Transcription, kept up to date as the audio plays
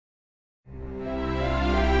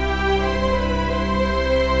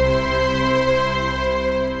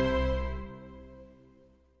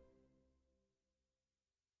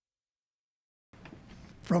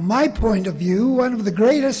From my point of view, one of the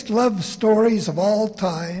greatest love stories of all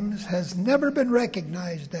times has never been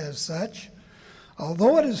recognized as such,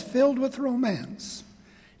 although it is filled with romance.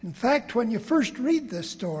 In fact, when you first read this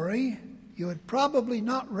story, you would probably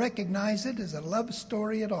not recognize it as a love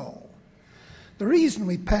story at all. The reason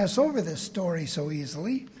we pass over this story so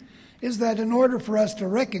easily is that in order for us to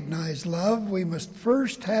recognize love, we must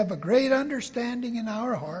first have a great understanding in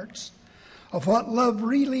our hearts of what love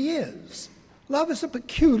really is. Love is a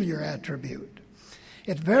peculiar attribute.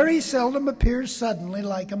 It very seldom appears suddenly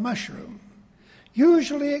like a mushroom.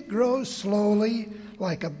 Usually it grows slowly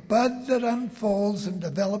like a bud that unfolds and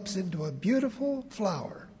develops into a beautiful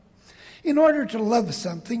flower. In order to love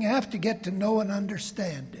something, you have to get to know and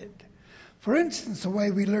understand it. For instance, the way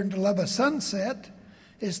we learn to love a sunset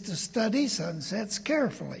is to study sunsets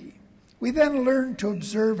carefully. We then learn to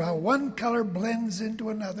observe how one color blends into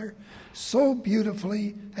another so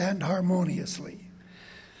beautifully and harmoniously.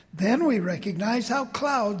 Then we recognize how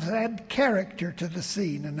clouds add character to the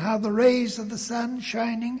scene and how the rays of the sun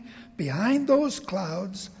shining behind those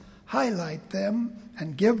clouds highlight them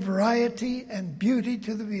and give variety and beauty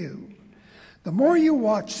to the view. The more you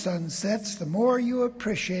watch sunsets, the more you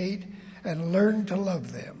appreciate and learn to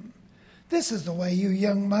love them. This is the way you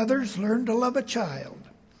young mothers learn to love a child.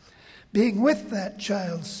 Being with that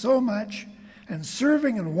child so much and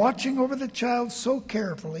serving and watching over the child so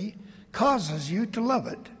carefully causes you to love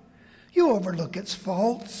it. You overlook its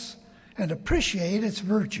faults and appreciate its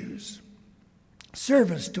virtues.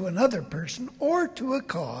 Service to another person or to a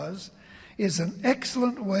cause is an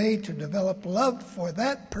excellent way to develop love for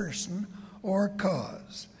that person or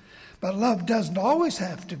cause. But love doesn't always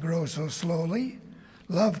have to grow so slowly.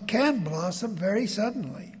 Love can blossom very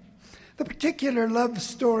suddenly. The particular love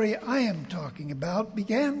story I am talking about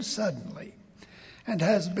began suddenly and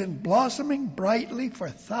has been blossoming brightly for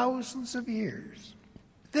thousands of years.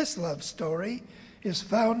 This love story is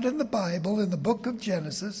found in the Bible in the book of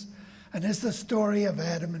Genesis and is the story of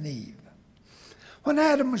Adam and Eve. When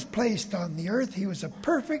Adam was placed on the earth, he was a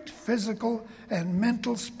perfect physical and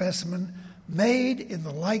mental specimen made in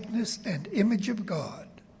the likeness and image of God.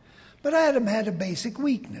 But Adam had a basic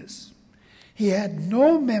weakness. He had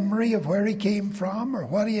no memory of where he came from or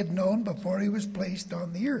what he had known before he was placed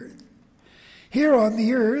on the earth. Here on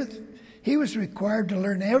the earth, he was required to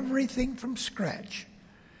learn everything from scratch.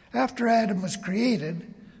 After Adam was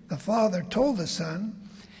created, the Father told the Son,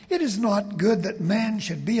 "It is not good that man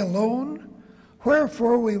should be alone,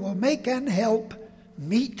 wherefore we will make an help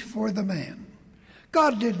meet for the man."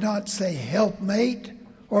 God did not say helpmate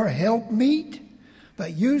or helpmeet,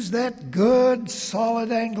 but used that good, solid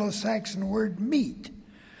Anglo-Saxon word meet,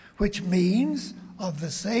 which means of the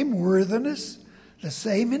same worthiness, the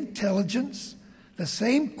same intelligence, the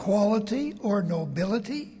same quality or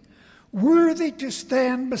nobility, worthy to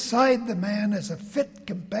stand beside the man as a fit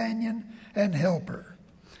companion and helper.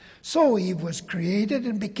 So Eve was created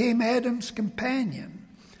and became Adam's companion,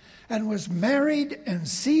 and was married and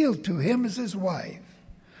sealed to him as his wife.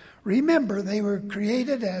 Remember, they were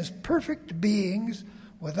created as perfect beings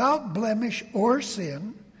without blemish or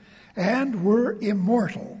sin, and were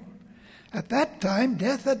immortal. At that time,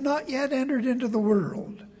 death had not yet entered into the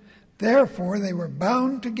world. Therefore, they were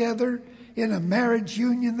bound together in a marriage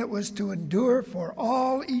union that was to endure for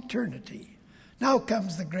all eternity. Now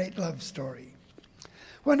comes the great love story.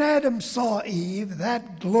 When Adam saw Eve,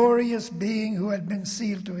 that glorious being who had been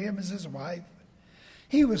sealed to him as his wife,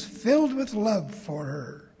 he was filled with love for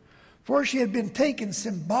her, for she had been taken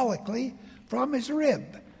symbolically from his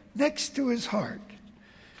rib, next to his heart.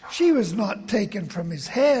 She was not taken from his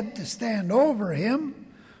head to stand over him,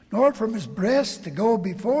 nor from his breast to go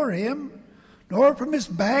before him, nor from his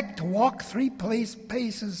back to walk 3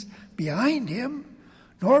 paces behind him,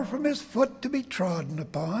 nor from his foot to be trodden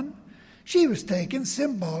upon. She was taken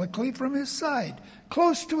symbolically from his side,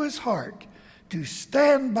 close to his heart, to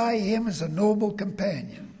stand by him as a noble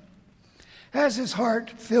companion. As his heart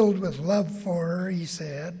filled with love for her, he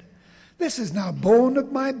said, "This is now bone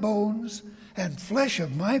of my bones and flesh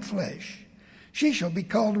of my flesh. She shall be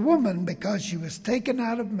called woman because she was taken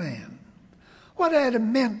out of man." What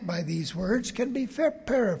Adam meant by these words can be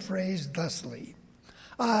paraphrased thusly: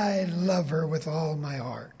 I love her with all my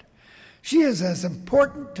heart. She is as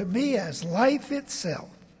important to me as life itself.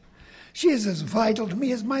 She is as vital to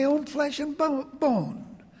me as my own flesh and bone.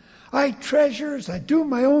 I treasure as I do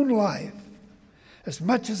my own life, as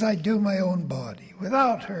much as I do my own body.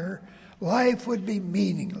 Without her, life would be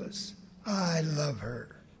meaningless. I love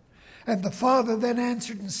her. And the Father then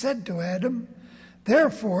answered and said to Adam,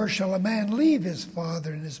 "Therefore shall a man leave his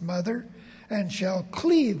father and his mother, and shall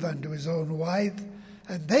cleave unto his own wife,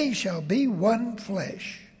 and they shall be one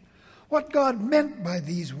flesh. What God meant by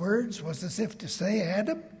these words was as if to say,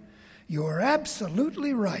 Adam, you are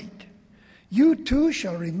absolutely right. You two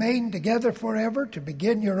shall remain together forever to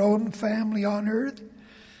begin your own family on earth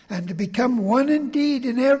and to become one indeed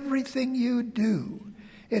in everything you do,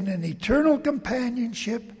 in an eternal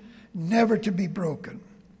companionship never to be broken.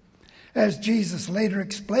 As Jesus later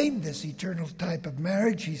explained this eternal type of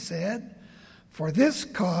marriage, he said, for this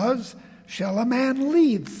cause shall a man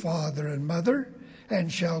leave father and mother,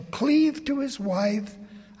 and shall cleave to his wife,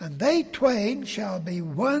 and they twain shall be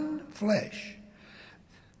one flesh.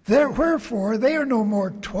 Wherefore they are no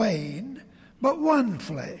more twain, but one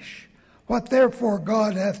flesh. What therefore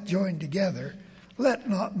God hath joined together, let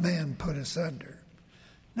not man put asunder.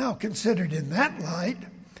 Now considered in that light,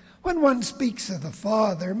 when one speaks of the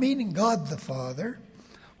Father, meaning God the Father,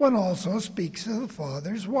 one also speaks of the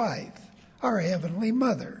Father's wife, our heavenly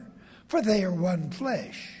mother, for they are one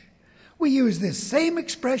flesh. We use this same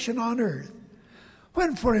expression on earth.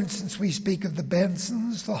 When, for instance, we speak of the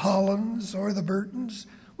Bensons, the Hollands, or the Burtons,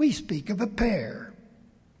 we speak of a pair.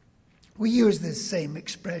 We use this same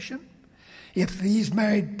expression. If these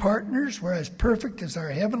married partners were as perfect as our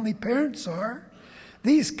heavenly parents are,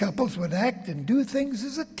 these couples would act and do things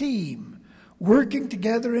as a team, working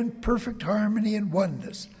together in perfect harmony and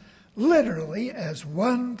oneness, literally as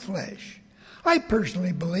one flesh. I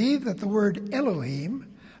personally believe that the word Elohim,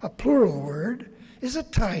 a plural word, is a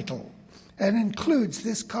title and includes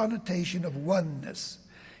this connotation of oneness.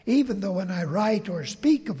 Even though when I write or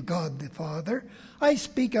speak of God the Father, I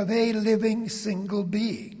speak of a living single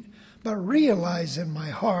being, but realize in my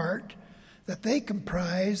heart that they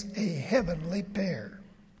comprise a heavenly pair.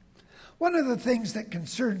 One of the things that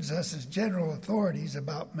concerns us as general authorities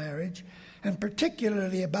about marriage, and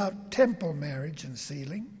particularly about temple marriage and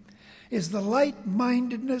sealing, is the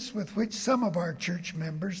light-mindedness with which some of our church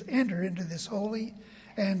members enter into this holy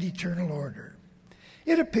and eternal order.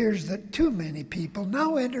 It appears that too many people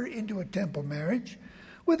now enter into a temple marriage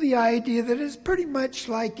with the idea that it's pretty much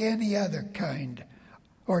like any other kind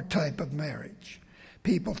or type of marriage.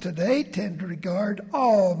 People today tend to regard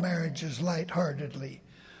all marriages lightheartedly,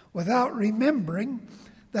 without remembering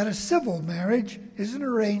that a civil marriage is an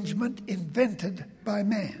arrangement invented by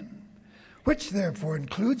man, which therefore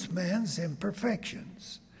includes man's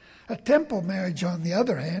imperfections. A temple marriage, on the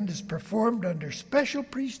other hand, is performed under special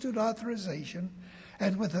priesthood authorization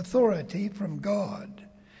and with authority from God.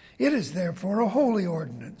 It is therefore a holy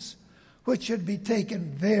ordinance, which should be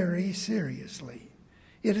taken very seriously.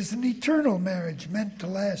 It is an eternal marriage meant to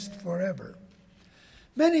last forever.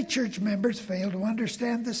 Many church members fail to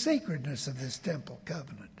understand the sacredness of this temple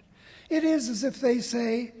covenant. It is as if they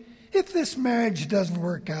say, if this marriage doesn't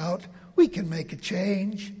work out, we can make a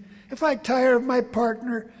change. If I tire of my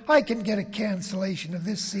partner, I can get a cancellation of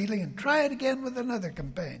this sealing and try it again with another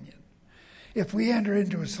companion. If we enter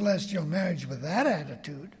into a celestial marriage with that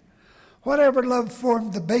attitude, whatever love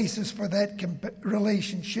formed the basis for that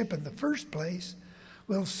relationship in the first place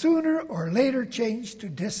will sooner or later change to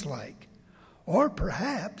dislike, or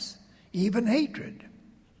perhaps even hatred.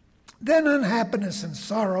 Then unhappiness and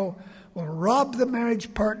sorrow will rob the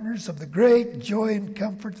marriage partners of the great joy and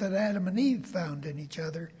comfort that Adam and Eve found in each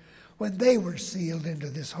other when they were sealed into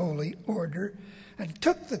this holy order and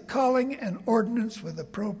took the calling and ordinance with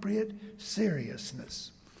appropriate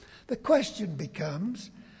seriousness. The question becomes,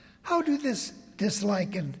 how do this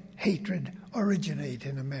dislike and hatred originate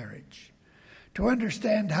in a marriage? To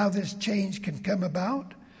understand how this change can come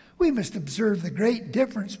about, we must observe the great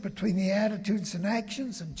difference between the attitudes and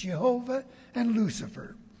actions of Jehovah and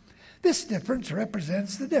Lucifer. This difference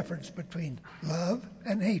represents the difference between love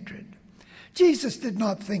and hatred. Jesus did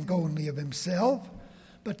not think only of himself,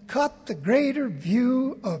 but caught the greater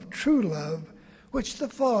view of true love which the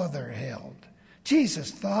Father held.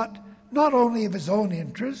 Jesus thought not only of his own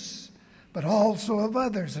interests, but also of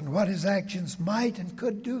others and what his actions might and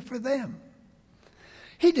could do for them.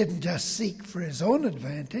 He didn't just seek for his own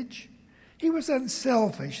advantage. He was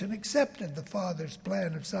unselfish and accepted the Father's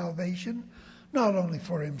plan of salvation, not only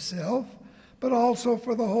for himself, but also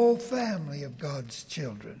for the whole family of God's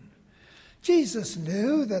children. Jesus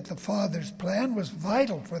knew that the Father's plan was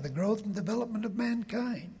vital for the growth and development of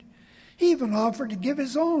mankind. He even offered to give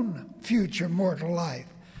his own future mortal life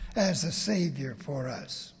as a Savior for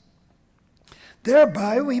us.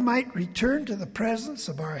 Thereby we might return to the presence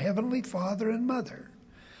of our Heavenly Father and Mother.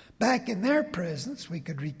 Back in their presence, we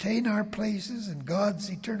could retain our places in God's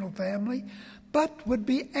eternal family, but would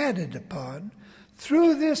be added upon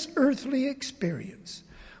through this earthly experience.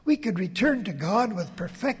 We could return to God with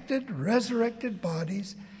perfected, resurrected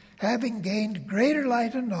bodies, having gained greater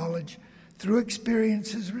light and knowledge through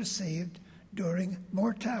experiences received during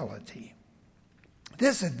mortality.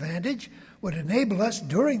 This advantage would enable us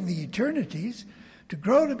during the eternities to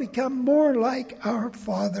grow to become more like our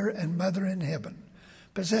Father and Mother in heaven,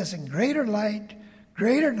 possessing greater light,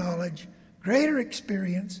 greater knowledge, greater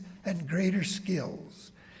experience, and greater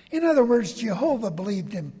skills. In other words, Jehovah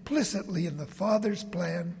believed implicitly in the Father's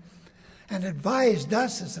plan and advised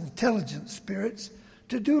us as intelligent spirits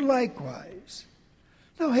to do likewise.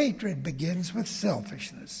 Now, hatred begins with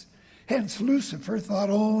selfishness. Hence, Lucifer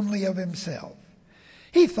thought only of himself.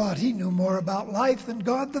 He thought he knew more about life than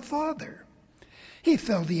God the Father. He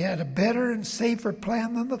felt he had a better and safer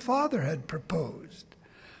plan than the Father had proposed.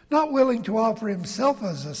 Not willing to offer himself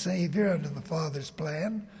as a Savior under the Father's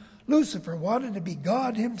plan, Lucifer wanted to be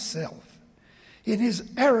God himself. In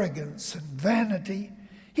his arrogance and vanity,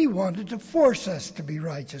 he wanted to force us to be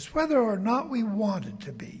righteous, whether or not we wanted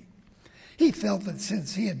to be. He felt that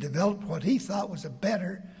since he had developed what he thought was a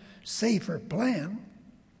better, safer plan,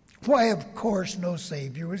 why, of course, no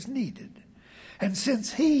Savior was needed. And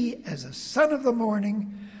since he, as a son of the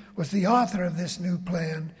morning, was the author of this new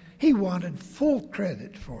plan, he wanted full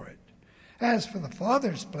credit for it. As for the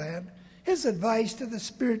Father's plan, his advice to the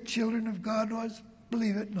spirit children of God was,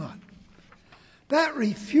 believe it not. That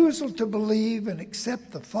refusal to believe and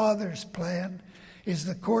accept the Father's plan is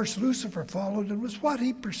the course Lucifer followed and was what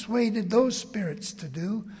he persuaded those spirits to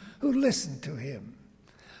do who listened to him.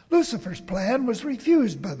 Lucifer's plan was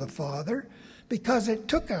refused by the Father because it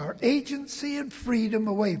took our agency and freedom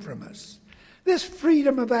away from us. This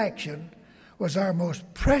freedom of action was our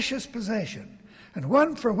most precious possession, and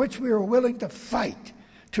one for which we were willing to fight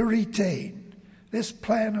to retain. This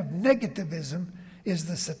plan of negativism is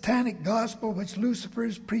the satanic gospel which Lucifer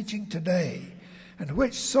is preaching today, and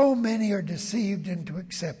which so many are deceived into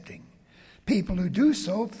accepting. People who do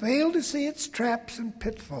so fail to see its traps and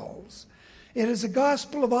pitfalls. It is a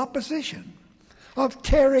gospel of opposition, of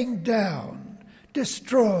tearing down,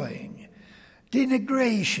 destroying,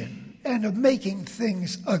 denigration, and of making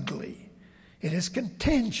things ugly. It is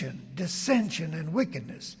contention, dissension, and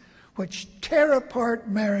wickedness, which tear apart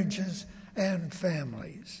marriages and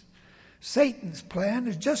families. Satan's plan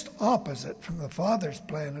is just opposite from the Father's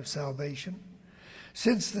plan of salvation.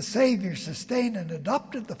 Since the Savior sustained and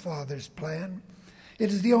adopted the Father's plan, it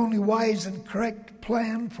is the only wise and correct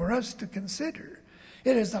plan for us to consider.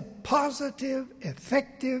 It is a positive,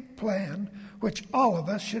 effective plan which all of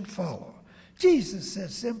us should follow. Jesus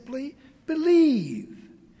says simply, believe.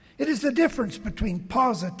 It is the difference between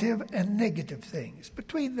positive and negative things,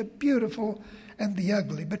 between the beautiful and the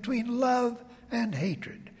ugly, between love and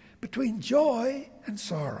hatred, between joy and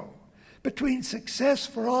sorrow, between success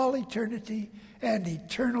for all eternity and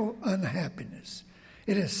eternal unhappiness.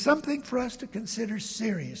 It is something for us to consider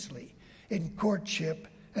seriously in courtship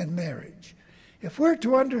and marriage. If we're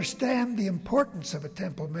to understand the importance of a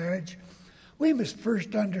temple marriage, we must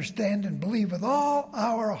first understand and believe with all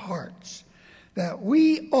our hearts that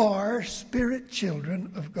we are spirit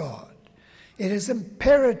children of God. It is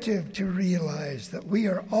imperative to realize that we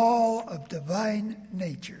are all of divine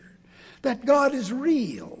nature, that God is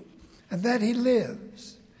real, and that he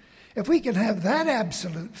lives. If we can have that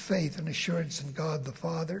absolute faith and assurance in God the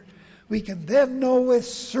Father, we can then know with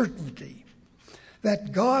certainty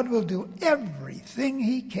that God will do everything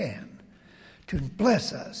he can to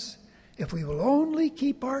bless us. If we will only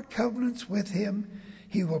keep our covenants with him,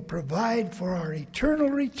 he will provide for our eventual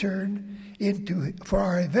return into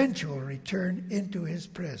his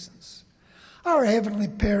presence. Our heavenly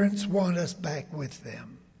parents want us back with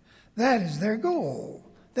them. That is their goal,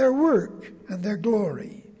 their work, and their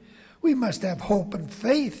glory. We must have hope and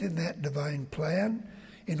faith in that divine plan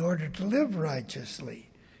in order to live righteously,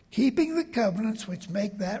 keeping the covenants which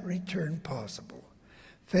make that return possible.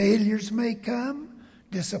 Failures may come,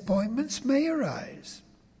 disappointments may arise.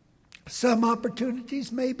 Some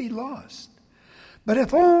opportunities may be lost. But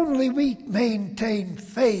if only we maintain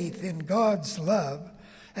faith in God's love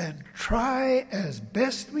and try as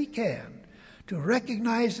best we can to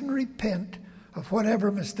recognize and repent of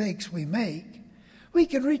whatever mistakes we make, we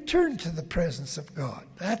can return to the presence of God.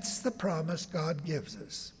 That's the promise God gives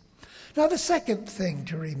us. Now, the second thing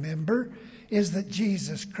to remember is that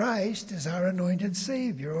Jesus Christ is our anointed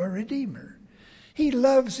Savior or Redeemer. He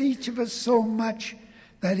loves each of us so much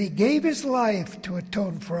that he gave his life to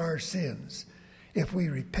atone for our sins if we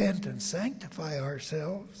repent and sanctify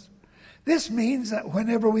ourselves. This means that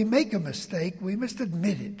whenever we make a mistake, we must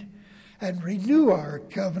admit it and renew our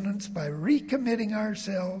covenants by recommitting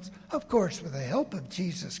ourselves, of course with the help of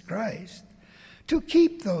Jesus Christ, to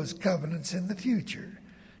keep those covenants in the future,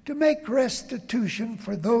 to make restitution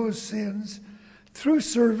for those sins through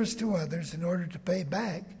service to others in order to pay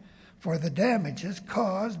back for the damages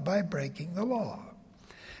caused by breaking the law.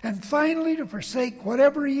 And finally, to forsake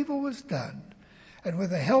whatever evil was done, and with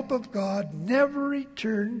the help of God, never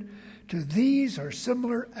return to these or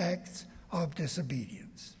similar acts of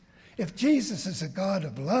disobedience. If Jesus is a God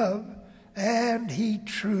of love, and he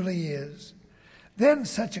truly is, then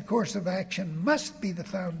such a course of action must be the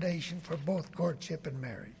foundation for both courtship and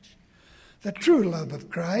marriage. The true love of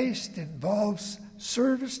Christ involves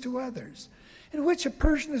service to others, in which a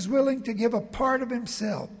person is willing to give a part of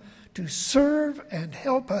himself to serve and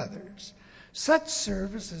help others. Such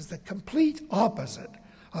service is the complete opposite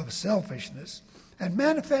of selfishness and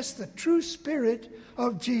manifests the true spirit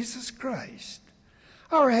of Jesus Christ.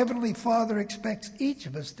 Our Heavenly Father expects each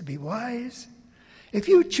of us to be wise. If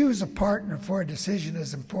you choose a partner for a decision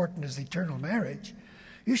as important as eternal marriage,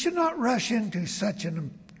 you should not rush into such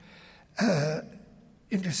an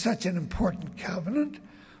important covenant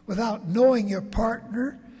without knowing your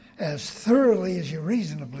partner as thoroughly as you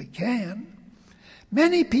reasonably can.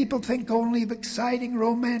 Many people think only of exciting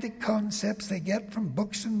romantic concepts they get from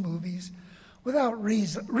books and movies without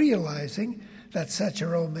realizing that such a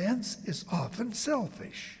romance is often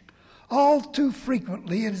selfish. All too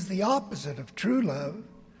frequently, it is the opposite of true love.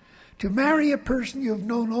 To marry a person you have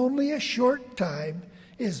known only a short time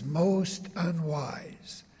is most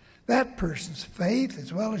unwise. That person's faith,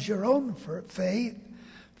 as well as your own faith,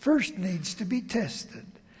 first needs to be tested.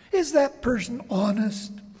 Is that person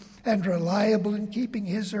honest and reliable in keeping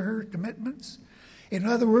his or her commitments? In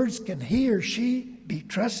other words, can he or she be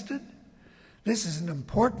trusted? This is an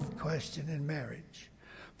important question in marriage.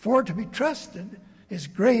 For to be trusted is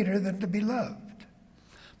greater than to be loved.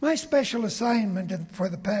 My special assignment for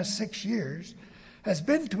the past 6 years has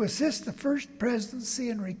been to assist the First Presidency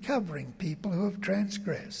in recovering people who have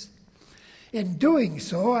transgressed. In doing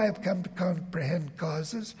so, I have come to comprehend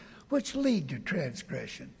causes which lead to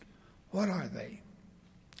transgression. What are they?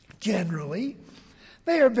 Generally,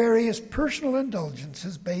 they are various personal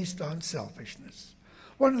indulgences based on selfishness.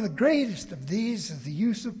 One of the greatest of these is the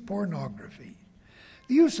use of pornography.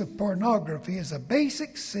 The use of pornography is a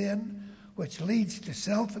basic sin which leads to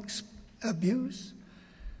self-abuse,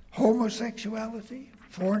 homosexuality,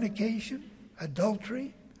 fornication,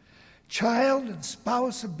 adultery, child and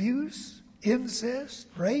spouse abuse, incest,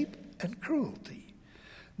 rape, and cruelty.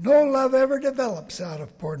 No love ever develops out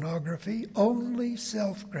of pornography, only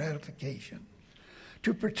self-gratification.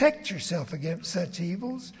 To protect yourself against such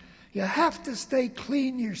evils, you have to stay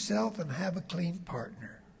clean yourself and have a clean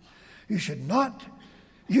partner. You should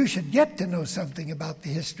get to know something about the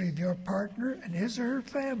history of your partner and his or her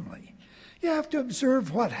family. You have to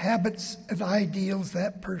observe what habits and ideals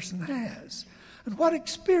that person has and what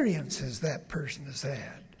experiences that person has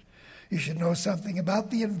had. You should know something about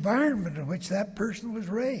the environment in which that person was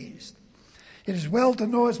raised. It is well to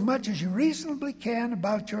know as much as you reasonably can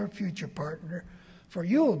about your future partner, for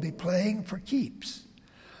you will be playing for keeps.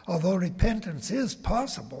 Although repentance is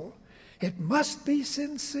possible, it must be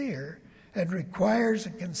sincere and requires a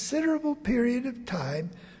considerable period of time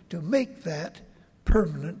to make that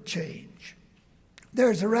permanent change.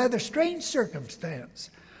 There's a rather strange circumstance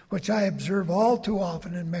which I observe all too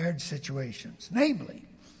often in marriage situations. Namely,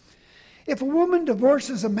 if a woman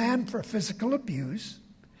divorces a man for physical abuse,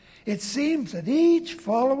 it seems that each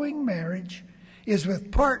following marriage is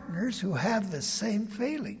with partners who have the same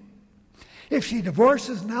failing. If she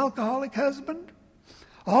divorces an alcoholic husband,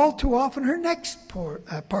 all too often her next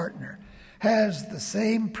partner has the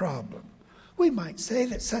same problem. We might say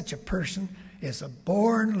that such a person is a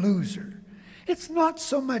born loser. It's not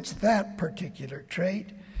so much that particular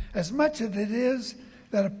trait as much as it is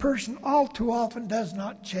that a person all too often does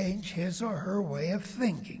not change his or her way of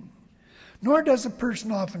thinking, nor does a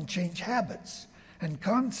person often change habits and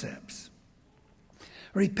concepts.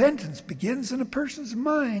 Repentance begins in a person's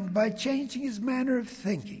mind by changing his manner of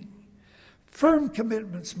thinking. Firm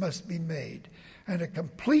commitments must be made, and a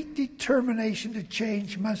complete determination to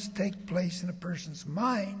change must take place in a person's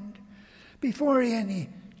mind before any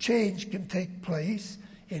change can take place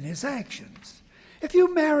in his actions. If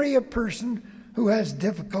you marry a person who has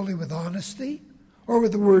difficulty with honesty or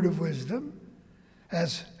with the word of wisdom,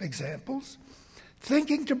 as examples,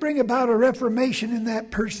 thinking to bring about a reformation in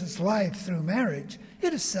that person's life through marriage,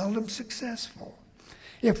 it is seldom successful.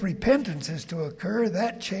 If repentance is to occur,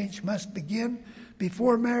 that change must begin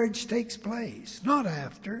before marriage takes place, not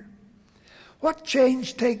after. What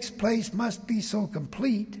change takes place must be so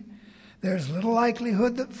complete, there's little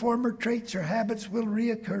likelihood that former traits or habits will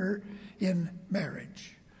reoccur in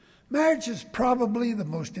marriage. Marriage is probably the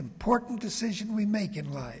most important decision we make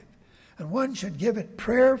in life, and one should give it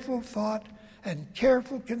prayerful thought and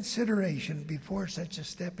careful consideration before such a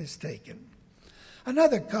step is taken.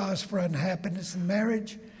 Another cause for unhappiness in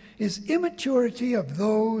marriage is immaturity of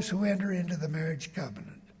those who enter into the marriage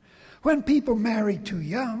covenant. When people marry too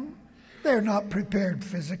young, they are not prepared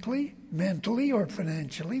physically, mentally, or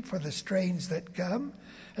financially for the strains that come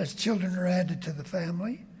as children are added to the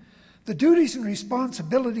family. The duties and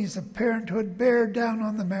responsibilities of parenthood bear down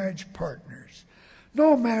on the marriage partners.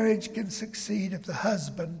 No marriage can succeed if the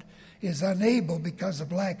husband is unable, because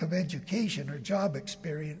of lack of education or job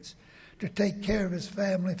experience, to take care of his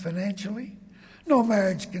family financially. No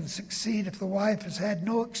marriage can succeed if the wife has had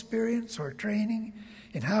no experience or training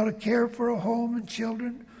in how to care for a home and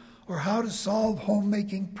children, or how to solve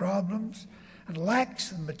homemaking problems, and lacks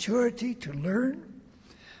the maturity to learn.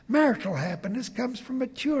 Marital happiness comes from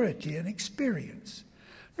maturity and experience.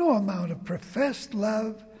 No amount of professed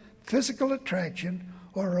love, physical attraction,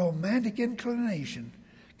 or romantic inclination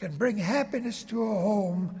can bring happiness to a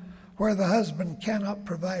home where the husband cannot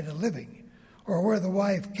provide a living, or where the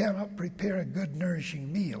wife cannot prepare a good,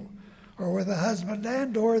 nourishing meal, or where the husband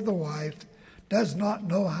and or the wife does not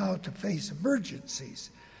know how to face emergencies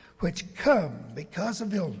which come because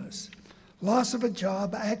of illness, loss of a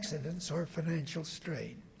job, accidents, or financial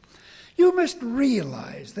strain. You must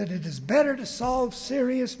realize that it is better to solve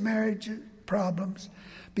serious marriage problems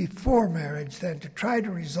before marriage than to try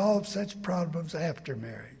to resolve such problems after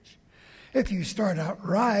marriage. If you start out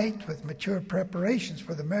right with mature preparations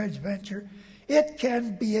for the marriage venture, it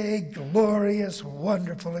can be a glorious,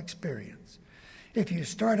 wonderful experience. If you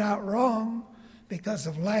start out wrong because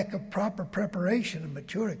of lack of proper preparation and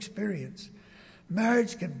mature experience,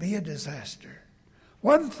 marriage can be a disaster.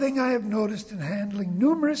 One thing I have noticed in handling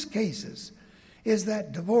numerous cases is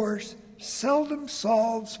that divorce seldom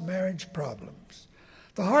solves marriage problems.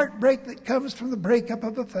 The heartbreak that comes from the breakup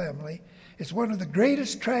of a family is one of the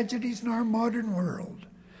greatest tragedies in our modern world.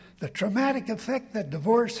 The traumatic effect that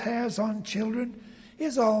divorce has on children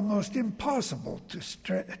is almost impossible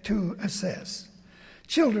to assess.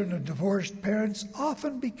 Children of divorced parents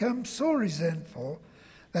often become so resentful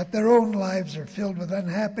that their own lives are filled with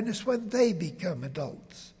unhappiness when they become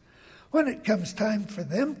adults. When it comes time for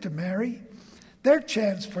them to marry, their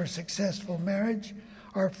chances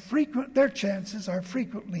are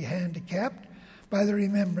frequently handicapped by the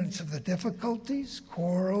remembrance of the difficulties,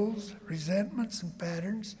 quarrels, resentments, and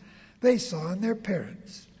patterns they saw in their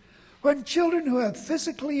parents. When children who have been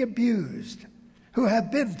physically abused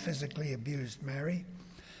marry,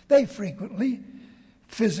 they frequently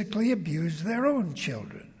physically abuse their own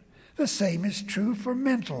children. The same is true for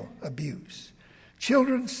mental abuse.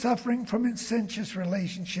 Children suffering from incestuous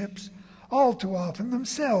relationships all too often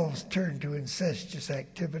themselves turn to incestuous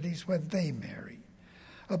activities when they marry.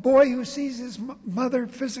 A boy who sees his mother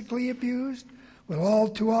physically abused will all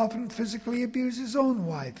too often physically abuse his own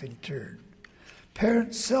wife in turn.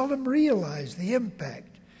 Parents seldom realize the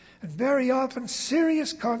impact and very often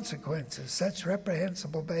serious consequences such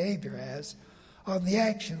reprehensible behavior has on the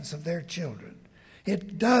actions of their children.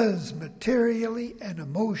 It does materially and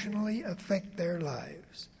emotionally affect their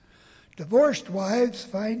lives. Divorced wives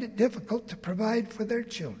find it difficult to provide for their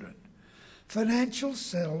children. Financial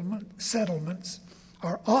settlements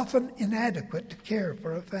are often inadequate to care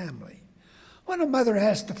for a family. When a mother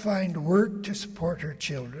has to find work to support her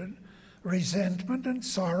children, resentment and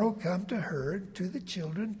sorrow come to her and to the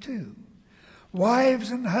children too.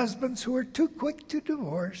 Wives and husbands who are too quick to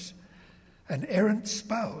divorce an errant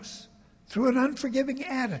spouse through an unforgiving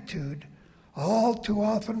attitude all too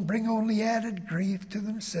often bring only added grief to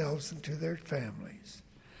themselves and to their families.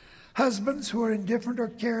 Husbands who are indifferent or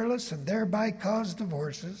careless and thereby cause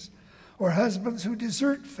divorces, or husbands who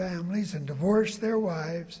desert families and divorce their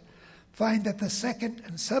wives, find that the second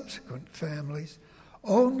and subsequent families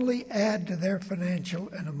only add to their financial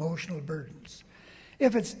and emotional burdens.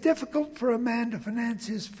 If it's difficult for a man to finance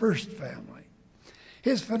his first family,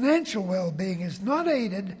 his financial well-being is not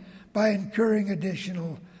aided by incurring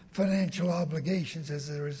additional financial obligations as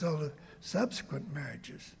a result of subsequent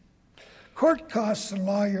marriages. Court costs and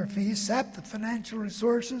lawyer fees sap the financial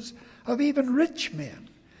resources of even rich men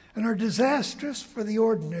and are disastrous for the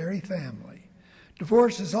ordinary family.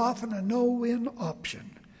 Divorce is often a no-win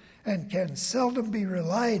option and can seldom be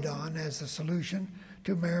relied on as a solution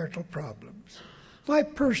to marital problems. My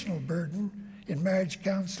personal burden in marriage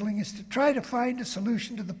counseling is to try to find a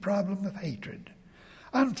solution to the problem of hatred.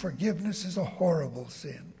 Unforgiveness is a horrible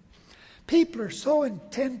sin. People are so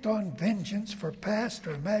intent on vengeance for past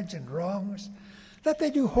or imagined wrongs that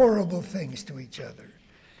they do horrible things to each other.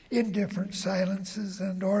 Indifferent silences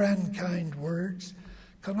and or unkind words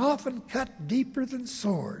can often cut deeper than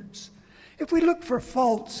swords. If we look for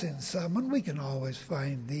faults in someone, we can always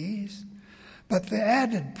find these. But the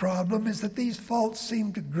added problem is that these faults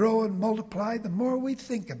seem to grow and multiply the more we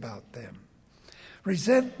think about them.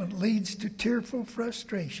 Resentment leads to tearful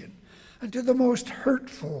frustration and to the most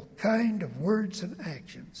hurtful kind of words and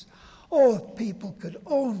actions. Oh, if people could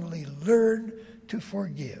only learn to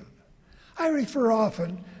forgive. I refer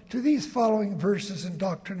often to these following verses in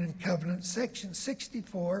Doctrine and Covenants, section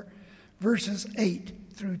 64, verses 8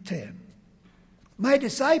 through 10. My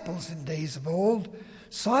disciples in days of old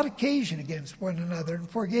sought occasion against one another and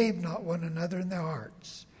forgave not one another in their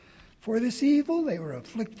hearts. For this evil they were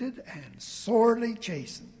afflicted and sorely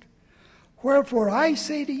chastened. Wherefore I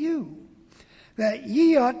say to you, that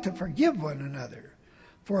ye ought to forgive one another.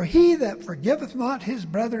 For he that forgiveth not his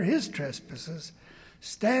brother his trespasses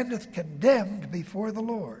standeth condemned before the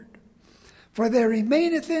Lord. For there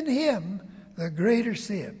remaineth in him the greater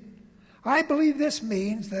sin. I believe this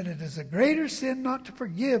means that it is a greater sin not to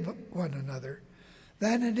forgive one another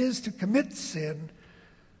than it is to commit sin,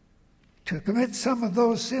 to commit some of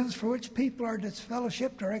those sins for which people are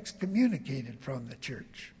disfellowshipped or excommunicated from the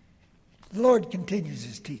church. The Lord continues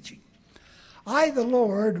his teaching. I, the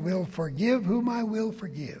Lord, will forgive whom I will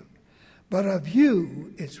forgive, but of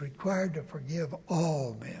you it's required to forgive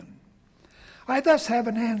all men. I thus have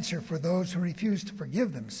an answer for those who refuse to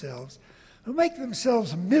forgive themselves, who make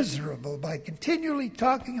themselves miserable by continually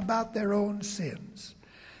talking about their own sins.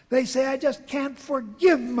 They say, I just can't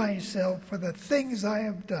forgive myself for the things I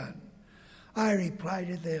have done. I reply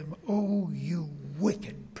to them, oh, you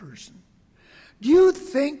wicked person. Do you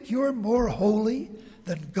think you're more holy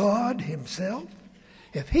than God himself?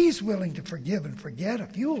 If he's willing to forgive and forget,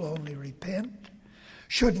 if you'll only repent,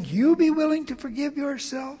 shouldn't you be willing to forgive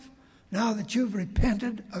yourself now that you've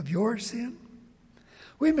repented of your sin?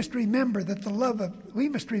 We must remember the love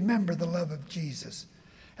of Jesus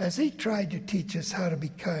as he tried to teach us how to be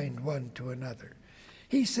kind one to another.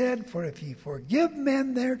 He said, for if ye forgive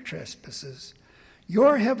men their trespasses,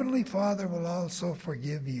 your heavenly Father will also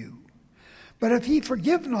forgive you. But if ye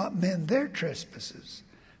forgive not men their trespasses,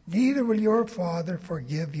 neither will your Father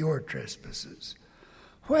forgive your trespasses.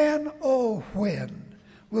 When, oh when,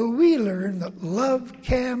 will we learn that love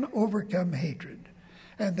can overcome hatred,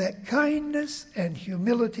 and that kindness and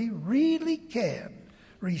humility really can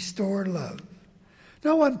restore love?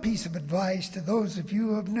 Now, one piece of advice to those of you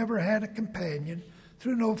who have never had a companion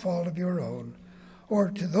through no fault of your own,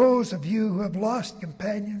 or to those of you who have lost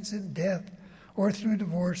companions in death or through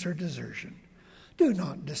divorce or desertion. Do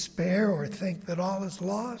not despair or think that all is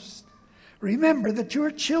lost. Remember that you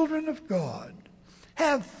are children of God.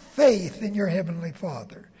 Have faith in your heavenly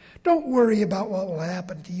Father. Don't worry about what will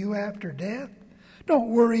happen to you after death. Don't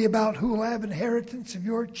worry about who will have inheritance of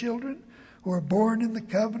your children who are born in the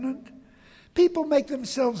covenant. People make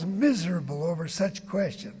themselves miserable over such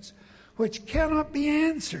questions which cannot be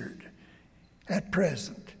answered at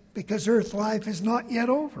present because earth life is not yet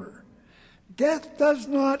over. Death does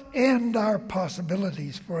not end our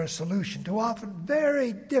possibilities for a solution to often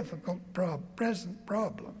very difficult present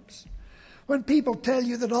problems. When people tell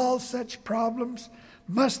you that all such problems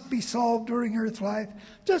must be solved during earth life,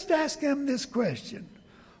 just ask them this question.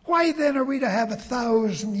 Why then are we to have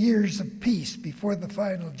 1,000 years of peace before the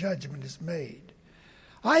final judgment is made?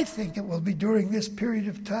 I think it will be during this period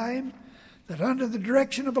of time that under the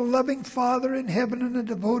direction of a loving Father in heaven and a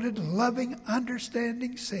devoted, loving,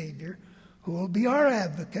 understanding Savior, who will be our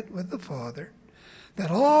advocate with the Father, that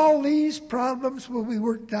all these problems will be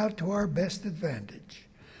worked out to our best advantage.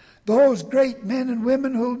 Those great men and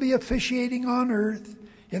women who will be officiating on earth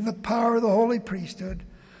in the power of the holy priesthood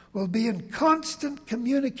will be in constant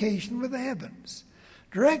communication with the heavens.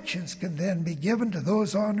 Directions can then be given to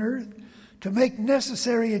those on earth to make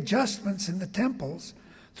necessary adjustments in the temples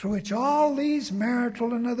through which all these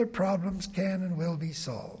marital and other problems can and will be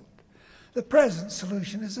solved. The present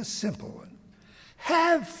solution is a simple one.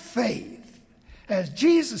 Have faith. As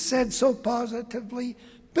Jesus said so positively,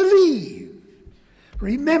 believe.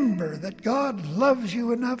 Remember that God loves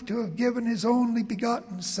you enough to have given his only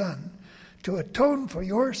begotten Son to atone for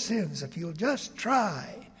your sins if you'll just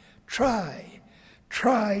try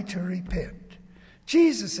to repent.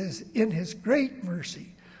 Jesus is, in his great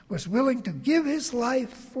mercy, was willing to give his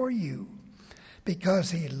life for you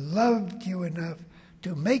because he loved you enough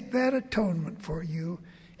to make that atonement for you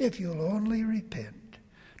if you'll only repent.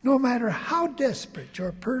 No matter how desperate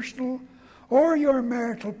your personal or your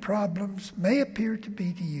marital problems may appear to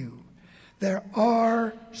be to you, there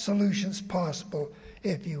are solutions possible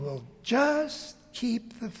if you will just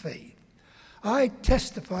keep the faith. I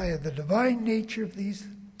testify of the divine nature of these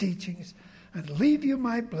teachings, and leave you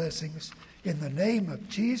my blessings. In the name of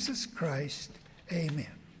Jesus Christ, amen.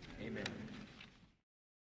 Amen.